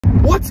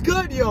What's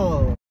good,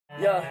 y'all?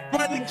 Yeah,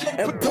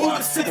 and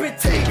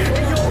precipitate in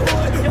your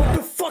heart. What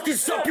the fuck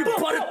is up, you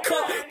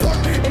buttercup?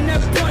 In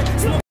that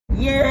butt.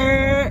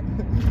 Yeah.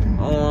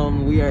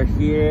 We are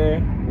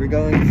here. We're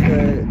going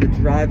to the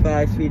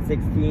drive-by Sweet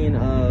 16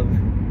 of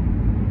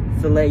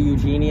Soleil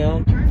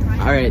Eugenio.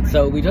 Alright,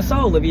 so we just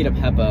saw Olivia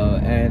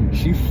DePeppo and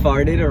she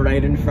farted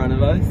right in front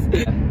of us.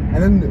 And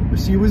then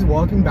she was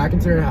walking back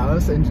into her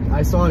house and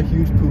I saw a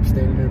huge poop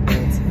stain in her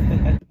pants.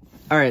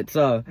 Alright,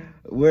 so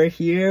we're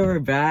here, we're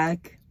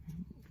back.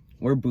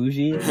 We're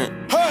bougie.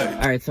 Hey!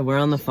 Alright, so we're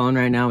on the phone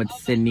right now with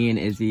Sydney and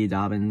Izzy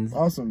Dobbins.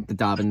 Awesome. The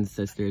Dobbins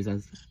sisters.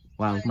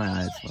 Wow, with my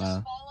eyes.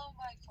 Wow.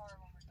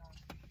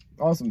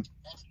 Awesome.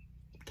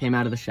 Came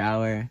out of the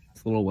shower.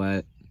 It's a little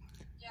wet.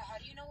 Yeah, how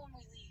do you know when we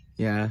leave?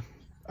 Yeah.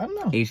 I don't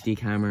know. HD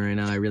camera right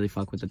now. I really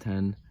fuck with the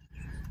 10.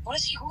 Who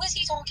is he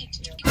talking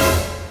to?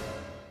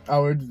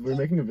 Oh, we're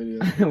making a video.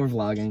 We're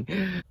vlogging.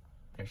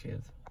 There she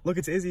is. Look,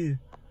 it's Izzy.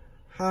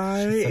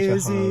 Hi,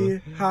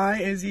 Izzy.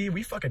 Hi, Izzy.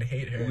 We fucking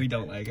hate her. We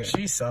don't like her.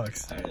 She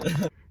sucks.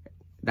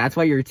 That's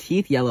why your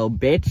teeth yellow,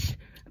 bitch.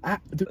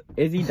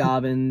 Izzy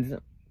Dobbins.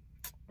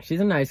 She's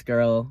a nice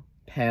girl.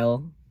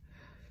 Pale.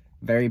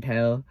 Very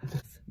pale.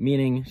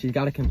 Meaning she's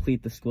got to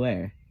complete the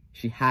square.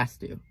 She has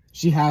to.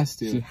 She has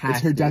to. She has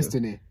It's her to.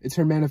 destiny. It's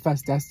her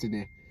manifest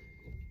destiny.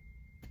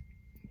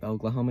 The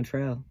Oklahoma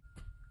Trail.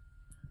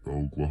 The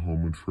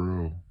Oklahoma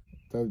Trail.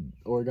 The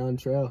Oregon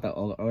Trail. The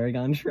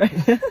Oregon Trail.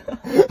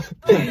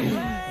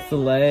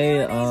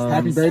 Soleil,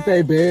 Happy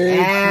birthday, bitch.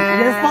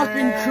 You're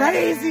fucking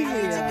crazy.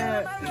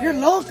 You're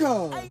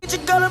loco. Get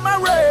your gun in my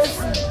wrist.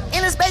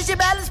 In a spaceship,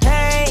 balance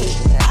pain.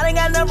 I ain't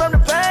got nothing from the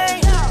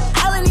pain.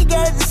 All of these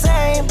guys the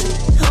same.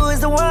 Who is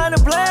the one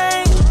to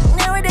blame?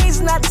 Nowadays it's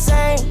not the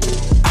same.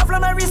 I fly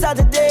my wrist out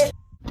today.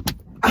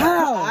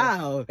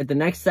 Ow! The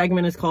next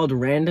segment is called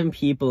Random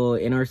People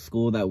in Our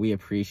School That We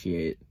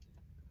Appreciate.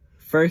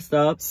 First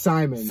up,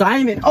 Simon.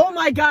 Simon! Oh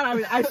my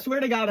god, I swear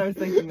to god I was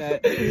thinking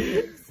that.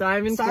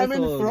 Simon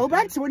Crystal.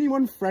 Throwback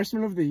 21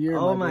 Freshman of the Year.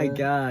 Oh my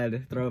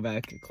god.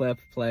 Throwback. Clip.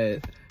 Play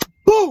it.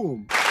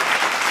 Boom!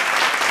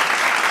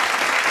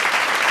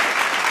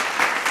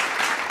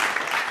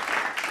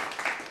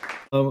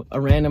 A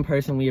random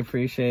person we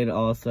appreciate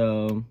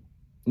also,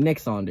 Nick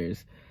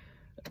Saunders.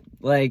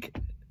 Like,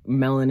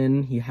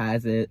 melanin, he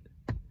has it.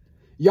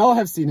 Y'all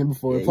have seen him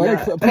before. Play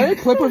Yeah. a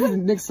clip of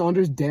Nick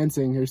Saunders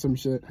dancing or some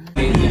shit.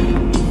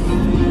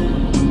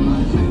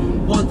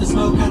 Want the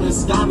smoke and the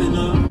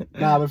stamina.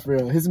 Nah, but for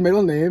real. His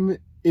middle name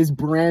is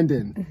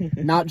Brandon,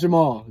 not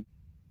Jamal.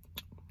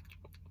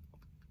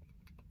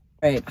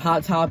 Alright,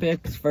 hot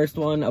topics. First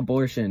one,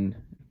 abortion.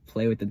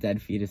 Play with the dead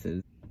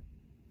fetuses.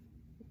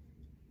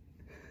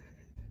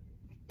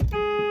 What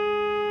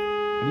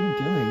are you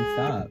doing?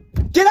 Stop.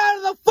 Get out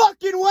of the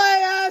fucking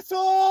way,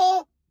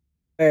 asshole!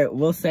 Alright,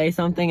 we'll say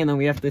something and then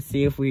we have to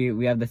see if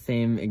we have the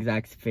same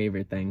exact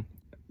favorite thing.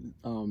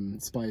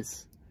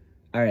 Spice.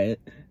 Alright.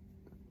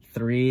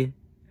 3.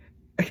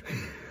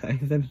 I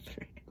said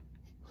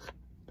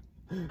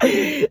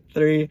 3.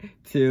 3,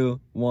 2,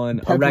 1.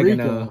 Paprika.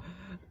 Oregano.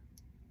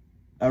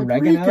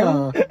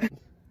 Oregano? Paprika.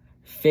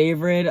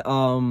 Favorite,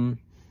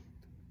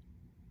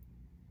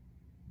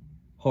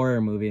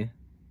 horror movie.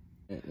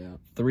 Yeah.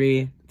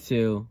 3,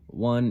 2,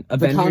 1.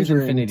 Avengers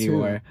Infinity 2.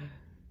 War.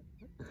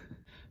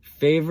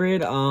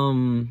 Favorite,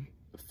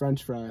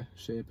 French fry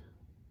shape.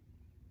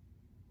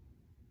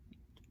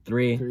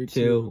 3,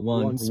 2,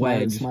 1.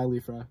 Wedge. Smiley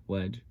fry.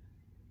 Wedge.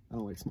 I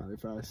don't like smiley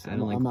fries. I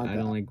don't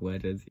like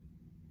wedges.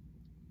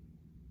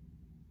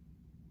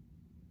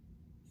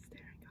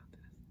 Staring at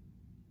this.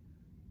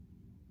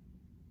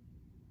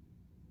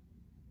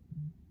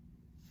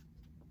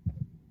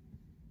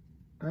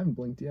 I haven't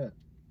blinked yet.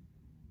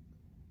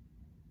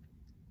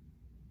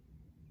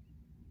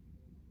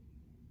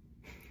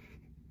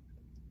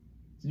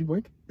 Did you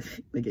blink?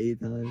 Like 8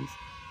 times.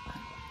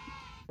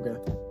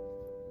 Okay.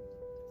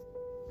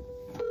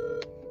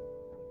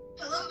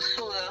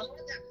 Hello?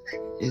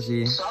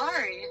 Izzy.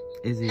 Sorry.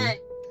 Izzy. Hey.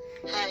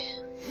 Hey.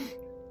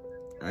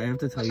 I have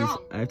to tell you. What's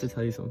wrong? I have to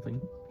tell you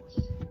something.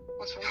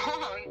 What's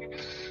wrong?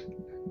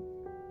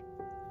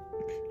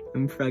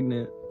 I'm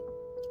pregnant.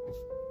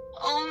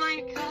 Oh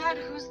my god,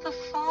 who's the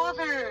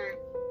father?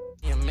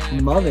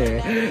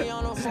 Mother.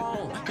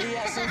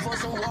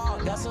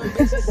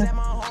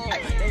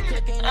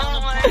 Oh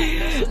my.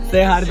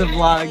 Say hi to the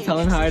vlog. Tell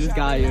him how I just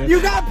got you.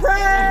 You got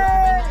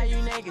pranked!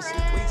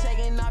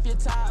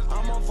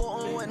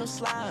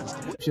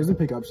 If she doesn't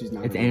pick up, she's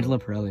not. It's Angela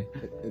Pirelli.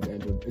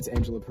 It's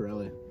Angela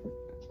Pirelli.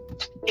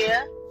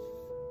 Yeah?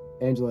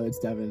 Angela, it's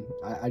Devin.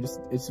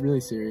 It's really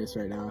serious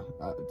right now.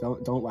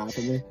 Don't laugh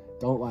at me.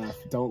 Don't laugh.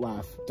 Don't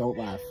laugh. Don't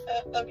laugh.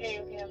 Okay,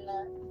 I'm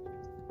not.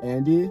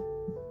 Andy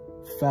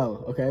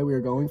fell, okay? We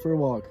were going for a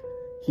walk.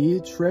 He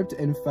tripped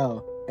and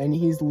fell, and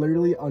he's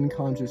literally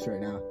unconscious right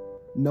now.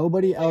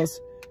 Nobody else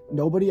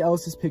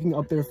is picking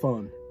up their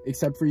phone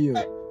except for you.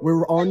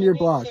 We're on your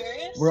block.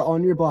 Serious? We're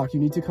on your block. You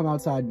need to come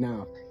outside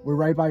now. We're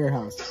right by your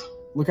house.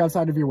 Look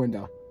outside of your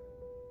window.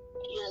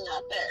 You're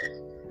not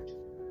there.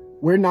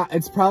 We're not,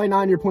 it's probably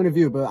not in your point of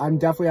view, but I'm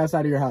definitely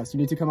outside of your house. You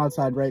need to come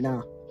outside right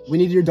now. We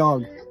need your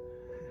dog.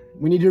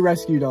 We need your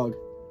rescue dog.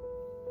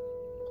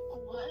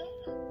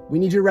 What? We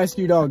need your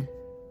rescue dog.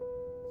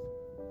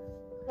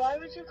 Why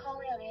would you call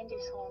me on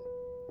Andy's phone?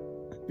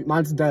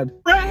 Mine's dead.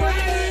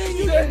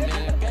 You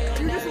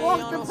just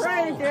walked the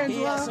prank,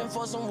 Angela.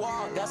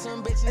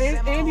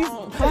 Andy's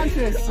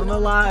conscious. I'm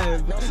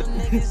alive.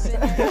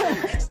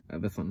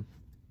 This one.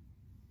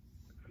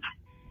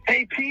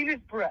 Hey, penis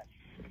breath.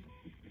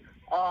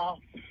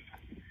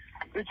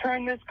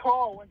 Return this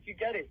call once you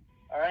get it.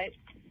 All right,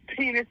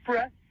 penis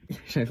breath.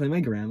 Should I play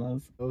my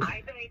grandma's?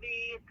 Hi,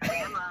 baby. It's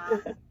Grandma.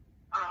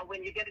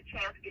 When you get a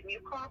chance, give me a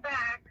call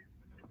back.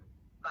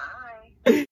 Bye.